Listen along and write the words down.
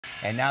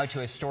And now to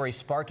a story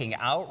sparking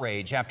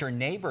outrage after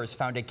neighbors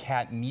found a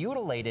cat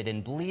mutilated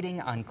and bleeding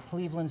on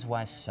Cleveland's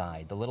west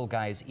side. The little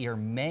guy's ear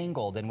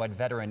mangled in what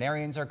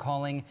veterinarians are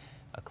calling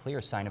a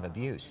clear sign of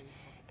abuse.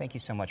 Thank you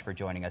so much for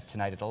joining us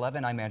tonight at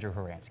 11. I'm Andrew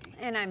Horansky.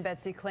 And I'm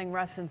Betsy Kling.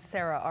 Russ and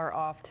Sarah are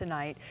off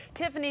tonight.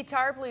 Tiffany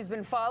Tarpley's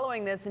been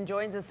following this and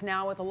joins us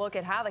now with a look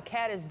at how the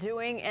cat is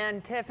doing.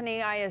 And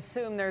Tiffany, I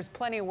assume there's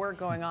plenty of work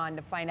going on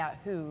to find out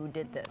who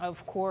did this.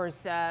 Of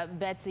course,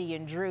 Betsy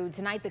and Drew.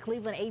 Tonight, the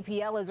Cleveland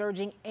APL is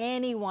urging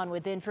anyone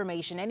with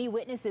information, any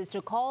witnesses,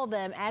 to call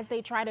them as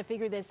they try to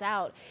figure this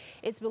out.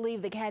 It's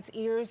believed the cat's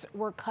ears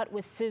were cut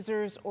with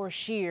scissors or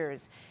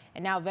shears.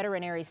 And now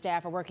veterinary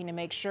staff are working to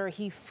make sure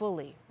he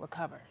fully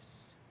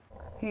recovers.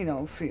 He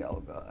don't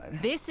feel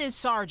good. This is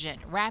Sergeant,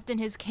 wrapped in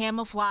his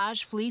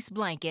camouflage fleece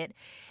blanket.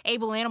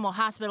 Able Animal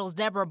Hospital's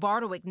Deborah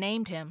Bardowick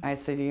named him. I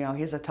said, you know,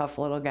 he's a tough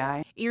little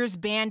guy. Ears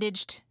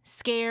bandaged,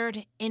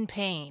 scared, in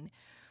pain.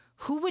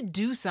 Who would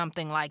do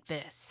something like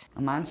this?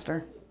 A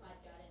monster.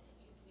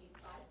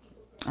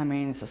 I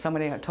mean, so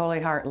somebody totally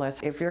heartless.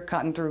 If you're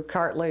cutting through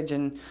cartilage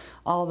and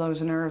all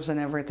those nerves and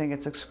everything,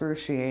 it's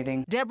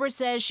excruciating. Deborah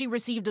says she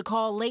received a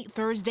call late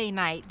Thursday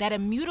night that a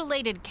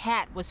mutilated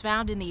cat was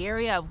found in the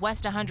area of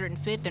West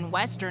 105th and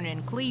Western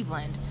in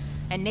Cleveland,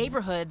 a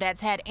neighborhood that's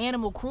had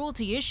animal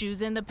cruelty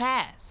issues in the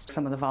past.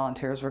 Some of the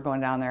volunteers were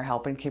going down there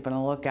helping, keeping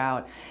a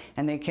lookout,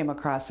 and they came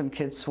across some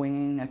kids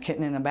swinging a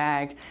kitten in a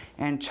bag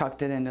and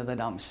chucked it into the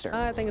dumpster.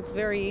 I think it's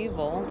very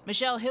evil.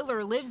 Michelle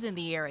Hiller lives in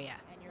the area.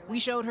 We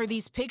showed her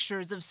these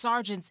pictures of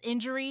Sergeant's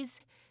injuries.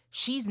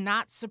 She's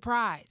not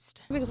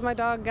surprised. Because my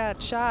dog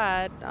got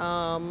shot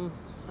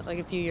like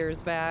a few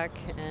years back,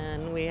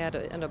 and we had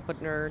to end up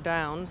putting her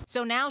down.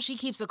 So now she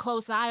keeps a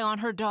close eye on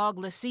her dog,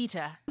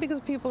 Lisita. Because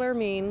people are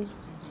mean.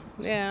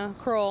 Yeah,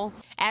 cruel.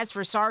 As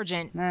for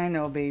Sergeant, I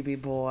know, baby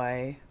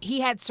boy. He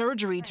had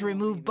surgery to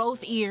remove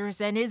both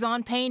ears and is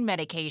on pain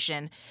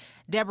medication.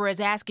 Deborah is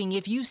asking,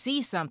 if you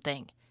see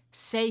something,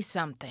 say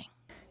something.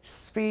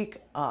 Speak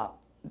up.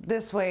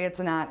 This way it's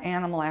not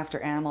animal after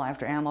animal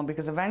after animal,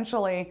 because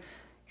eventually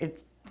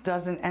it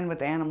doesn't end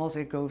with animals,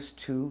 it goes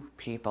to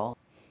people.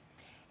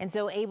 And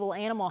so Able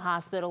Animal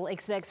Hospital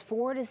expects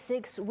 4 to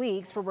 6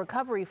 weeks for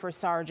recovery for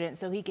Sergeant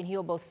so he can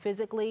heal both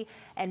physically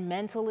and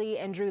mentally.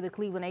 And Drew, the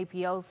Cleveland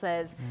APL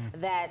says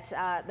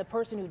that the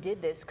person who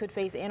did this could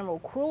face animal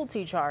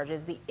cruelty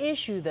charges. The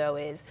issue, though,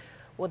 is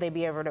will they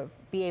be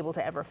able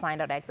to ever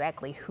find out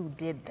exactly who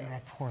did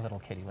this? That poor little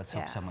kitty. Let's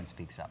hope someone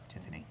speaks up.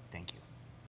 Tiffany, thank you.